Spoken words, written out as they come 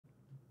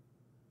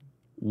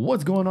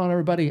What's going on,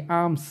 everybody?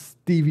 I'm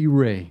Stevie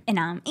Ray. And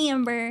I'm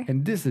Amber.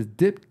 And this is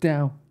Dip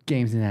Down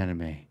Games and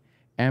Anime.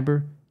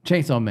 Amber,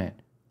 Chainsaw Man,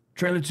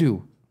 Trailer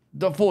 2,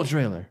 the full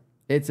trailer.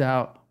 It's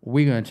out.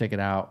 We're going to check it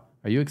out.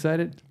 Are you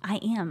excited? I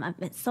am. I've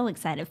been so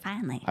excited,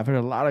 finally. I've heard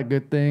a lot of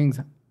good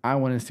things. I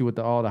want to see what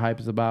all the hype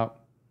is about.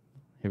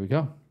 Here we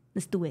go.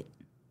 Let's do it.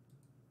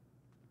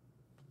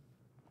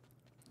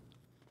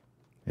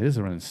 It is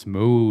running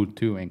smooth,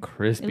 too, and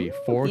crispy. Ooh,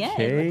 4K. Yeah,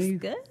 it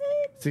looks good.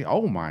 See,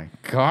 oh, my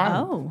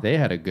God. Oh. They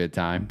had a good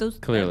time, Those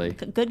clearly.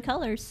 Good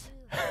colors.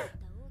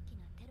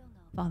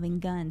 Evolving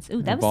guns.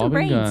 Ooh, that was some Evolving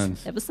brains.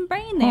 guns. That was some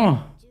brain there.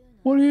 Huh.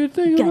 What do you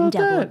think Gun about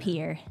devil that? up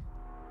here.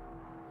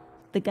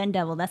 The gun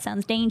devil. That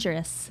sounds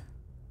dangerous.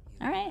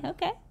 All right,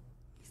 okay.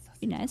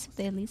 Be nice if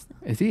they at least...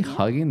 Is he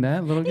hugging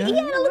that little guy? He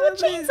had a little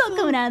chainsaw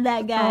coming out of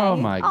that guy. Oh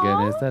my Aw.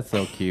 goodness, that's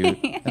so cute.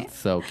 That's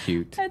so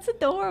cute. That's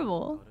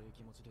adorable.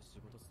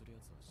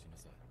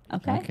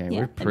 Okay. Okay,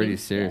 yeah, we're pretty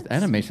serious. yes.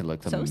 Animation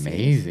looks So serious.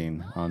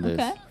 amazing on this.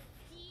 Okay.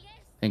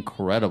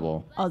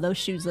 Incredible. Oh, those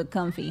shoes look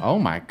comfy. Oh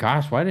my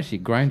gosh, why did she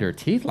grind her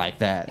teeth like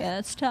that? Yeah,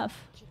 that's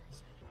tough.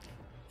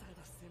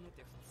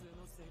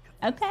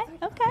 Okay,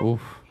 okay.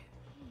 Oof.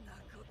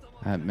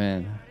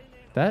 Man,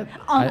 that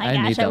Oh my I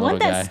need gosh, that I want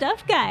little that guy.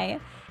 stuff guy.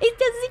 Does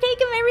he take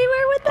him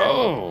everywhere with him?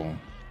 Oh.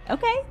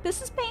 Okay,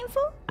 this is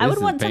painful. I This would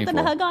is want something to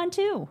painful. hug on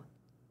too.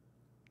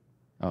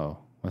 Oh,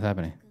 what's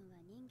happening?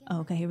 Oh,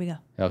 okay, here we go.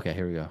 Okay,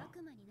 here we go.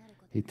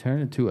 He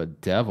turned into a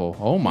devil.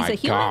 Oh my a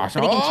human, gosh.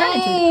 but he can turn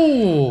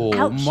into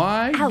Oh Ouch.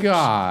 my ouch,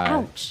 god.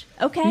 Ouch.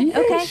 Okay,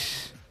 okay.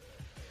 Yeesh.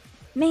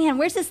 Man,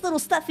 where's this little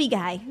stuffy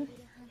guy?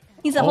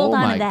 He's a Oh hold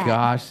on my to that.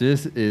 gosh,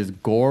 this is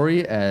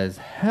gory as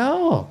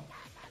hell.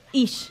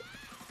 Eesh.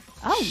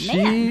 Oh She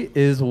man.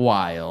 is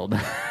wild.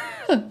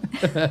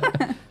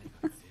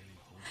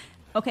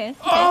 Okay.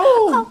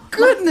 Oh,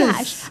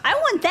 goodness. Gosh, I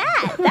want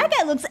that. That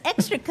guy looks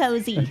extra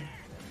cozy.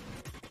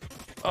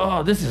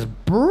 Oh, this is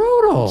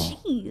brutal.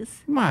 Jeez.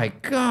 My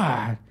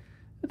God.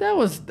 That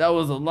was a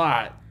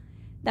lot.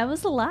 That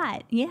was a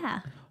lot.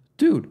 Yeah.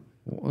 Dude,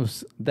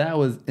 that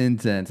was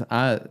intense.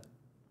 A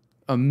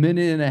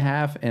minute and a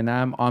half and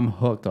I'm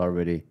hooked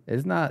already.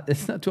 It's not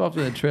too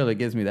often the trailer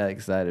gets me that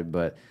excited,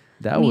 but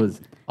that was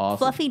awesome.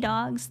 Fluffy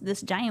dogs,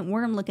 this giant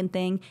worm-looking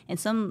thing, and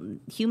some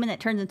human that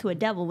turns into a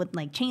devil with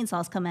like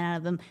chainsaws coming out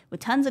of him with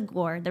tons of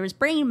gore. There was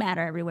brain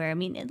matter everywhere. I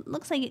mean, it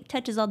looks like it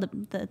touches all the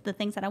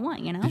things that I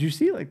want, you know? Did you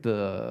see like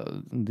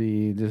the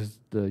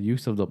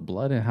use of the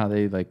blood and how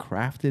they like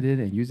crafted it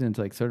and used it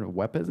into like certain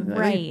weapons? And,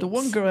 Right. The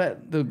one girl,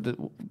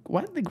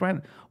 why did they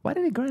grind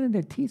in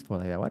their teeth for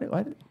like that?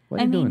 Why are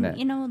I you doing mean, that?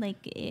 you know, like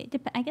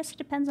I guess it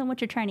depends on what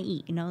you're trying to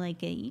eat. You know, like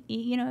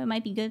you know, it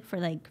might be good for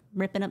like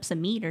ripping up some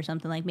meat or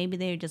something. Like maybe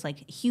they're just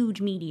like huge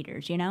meat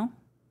eaters. You know?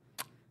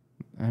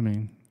 I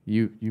mean,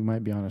 you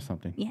might be onto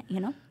something. Yeah, you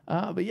know.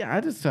 But yeah,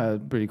 I just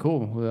pretty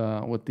cool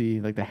with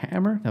the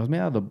hammer that was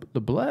made out of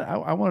the blood.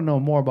 I want to know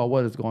more about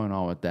what is going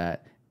on with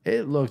that.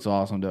 It looks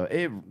awesome though.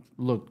 It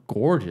looked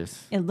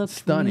gorgeous. It looked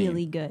stunning.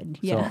 really good.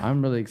 So Yeah.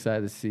 I'm really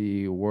excited to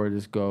see where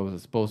this goes.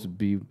 It's supposed to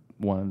be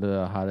one of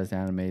the hottest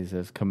animes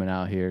that's coming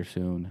out here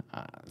soon.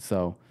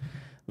 So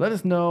let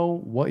us know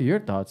what your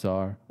thoughts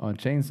are on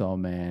Chainsaw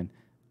Man.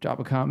 Drop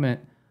a comment.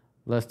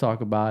 Let's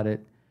talk about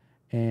it.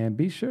 And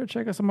be sure to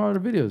check out some other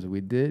videos we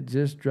did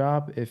just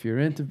drop. If you're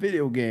into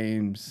video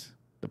games,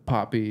 the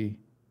Poppy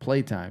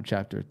Playtime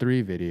Chapter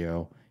 3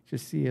 video.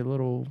 Just see a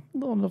little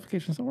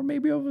notification somewhere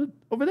maybe over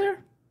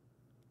there.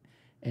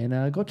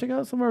 And go check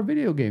out some of our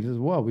video games as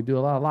well. We do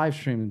a lot of live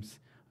streams.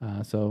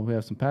 So we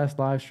have some past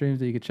live streams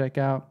that you can check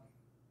out.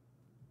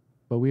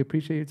 But we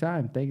appreciate your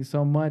time. Thank you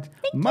so much.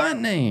 My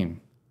name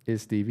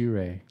is Stevie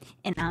Ray.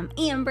 And I'm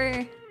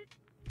Amber.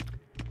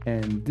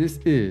 And this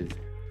is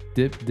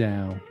Dip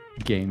Down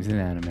Games and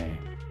Anime.